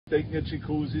taking a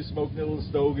jacuzzi, smoking a little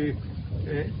stogie.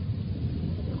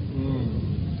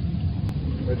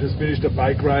 I just finished a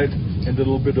bike ride and a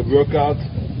little bit of workout,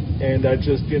 and I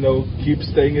just, keep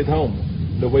staying at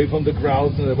home, away from the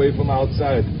crowds and away from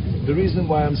outside. The reason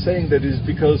why I'm saying that is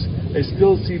because I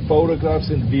still see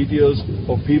photographs and videos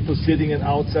of people sitting in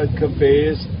outside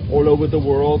cafes all over the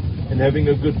world and having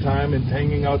a good time and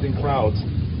hanging out in crowds.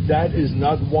 That is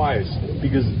not wise,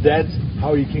 because that's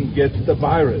how you can get the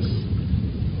virus.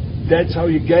 That's how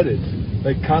you get it,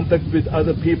 by contact with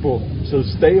other people. So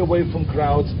stay away from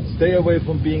crowds, stay away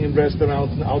from being in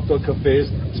restaurants and outdoor cafes,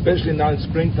 especially now in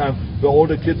springtime where all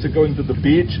the kids are going to the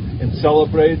beach and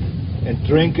celebrate and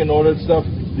drink and all that stuff.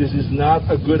 This is not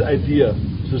a good idea.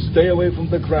 So stay away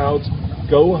from the crowds,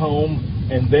 go home,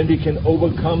 and then we can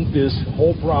overcome this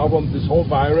whole problem, this whole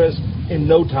virus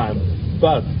in no time.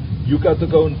 But you got to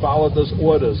go and follow those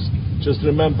orders. Just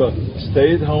remember,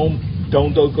 stay at home,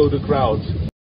 don't go to crowds.